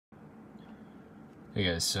Hey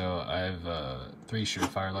guys, so I have 3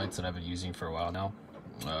 SureFire lights that I've been using for a while now,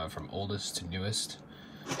 from oldest to newest.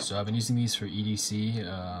 So I've been using these for EDC.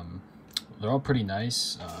 They're all pretty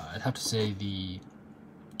nice. I'd have to say the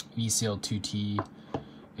EDCL2T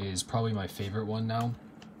is probably my favorite one now.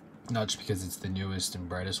 Not just because it's the newest and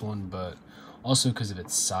brightest one, but also because of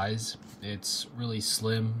its size. It's really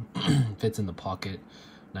slim, fits in the pocket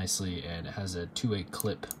nicely, and it has a two-way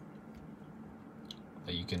clip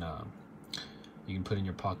that you can put in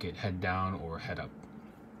your pocket, head down or head up,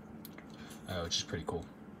 which is pretty cool.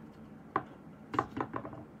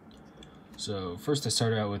 So first I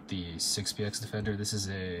started out with the 6px Defender. This is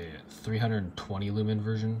a 320 lumen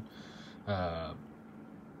version.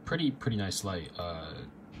 Pretty nice light.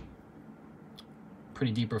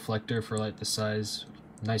 Pretty deep reflector for a light this size.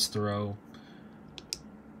 Nice throw.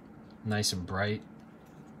 Nice and bright.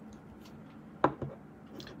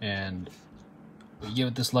 And what you get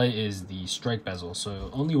with this light is the strike bezel.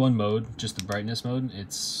 So only one mode, just the brightness mode.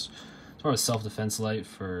 It's more of a self-defense light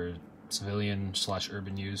for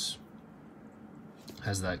civilian/urban use.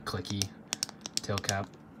 Has that clicky tail cap,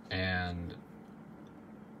 and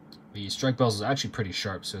the strike bezel is actually pretty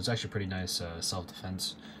sharp, so it's actually a pretty nice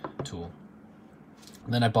self-defense tool.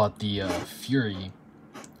 And then I bought the Fury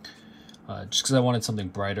just because I wanted something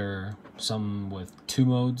brighter, some with 2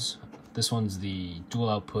 modes. This one's the dual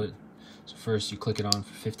output. So first you click it on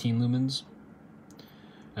for 15 lumens,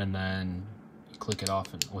 and then you click it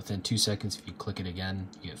off, and within 2 seconds if you click it again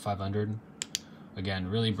you get 500. Again,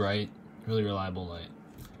 really bright, really reliable light.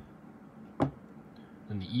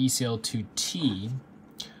 And the EDCL2T,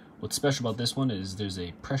 what's special about this one is there's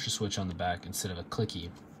a pressure switch on the back instead of a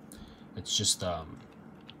clicky. It's just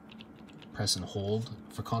press and hold.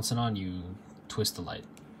 For constant on, you twist the light.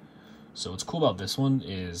 So what's cool about this one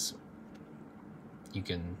is you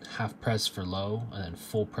can half press for low and then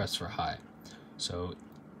full press for high. So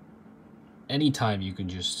anytime you can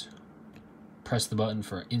just press the button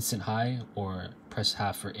for instant high or press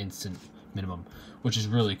half for instant minimum, which is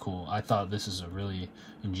really cool. I thought this is a really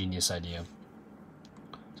ingenious idea.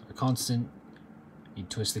 So for constant, you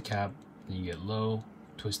twist the cap, then you get low,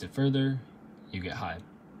 twist it further, you get high.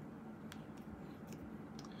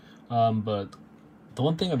 But the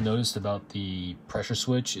one thing I've noticed about the pressure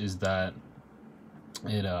switch is that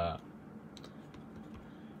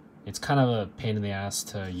it's kind of a pain in the ass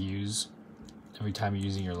to use every time you're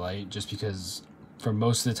using your light, just because for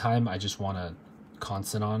most of the time I just want a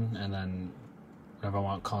constant on, and then whenever I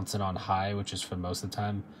want constant on high, which is for most of the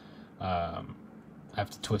time, I have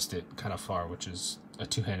to twist it kind of far, which is a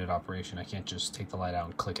two-handed operation. I can't just take the light out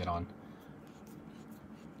and click it on.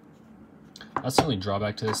 That's the only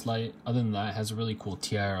drawback to this light. Other than that, it has a really cool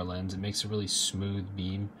TIR lens. It makes a really smooth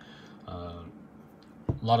beam.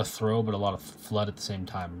 A lot of throw, but a lot of flood at the same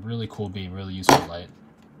time. Really cool beam, really useful light.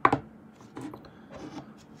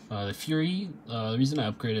 The Fury, the reason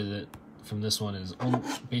I upgraded it from this one is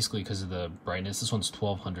basically because of the brightness. This one's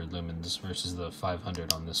 1200 lumens versus the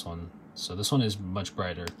 500 on this one. So this one is much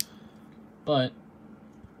brighter. But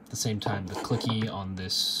at the same time, the clicky on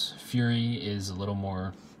this Fury is a little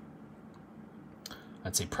more,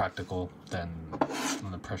 I'd say, practical than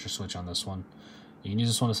on the pressure switch on this one. You can use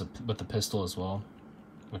this one with the pistol as well,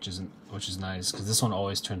 which is nice because this one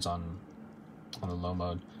always turns on the low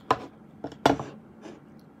mode.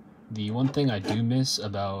 The one thing I do miss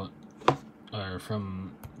about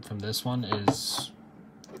from this one is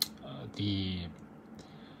the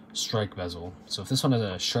strike bezel. So if this one had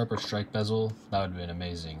a sharper strike bezel, that would have been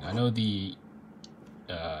amazing. I know the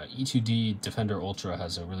E2D Defender Ultra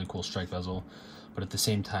has a really cool strike bezel, but at the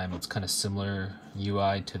same time it's kind of similar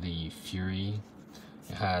UI to the Fury.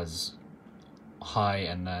 It has high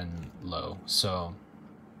and then low, so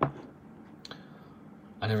I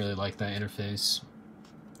didn't really like that interface,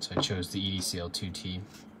 so I chose the EDCL2T.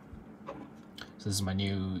 So this is my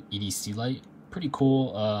new EDC light. Pretty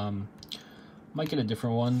cool. Might get a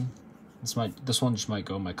different one. This one just might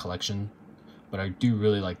go in my collection, but I do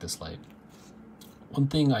really like this light. One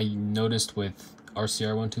thing I noticed with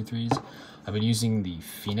RCR 123s, I've been using the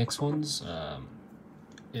Phoenix ones.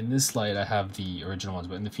 In this light I have the original ones,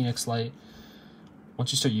 but in the Phoenix light,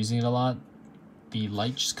 once you start using it a lot, the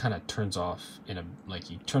light just kind of turns off like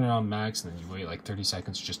you turn it on max and then you wait like 30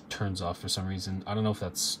 seconds, it just turns off for some reason. I don't know if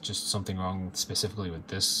that's just something wrong specifically with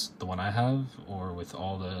the one I have, or with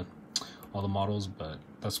all the models, but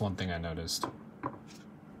that's one thing I noticed.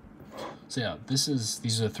 So yeah, these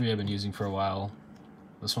are the 3 I've been using for a while.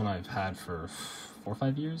 This one I've had for 4 or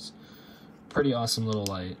 5 years. Pretty awesome little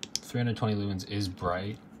light. 320 lumens is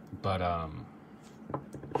bright, but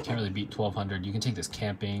can't really beat 1200. You can take this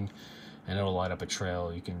camping and it'll light up a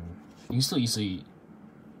trail. You can still easily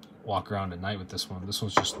walk around at night with this one. This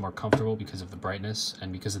one's just more comfortable because of the brightness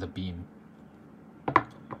and because of the beam.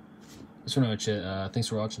 That's pretty much it. Thanks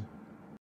for watching.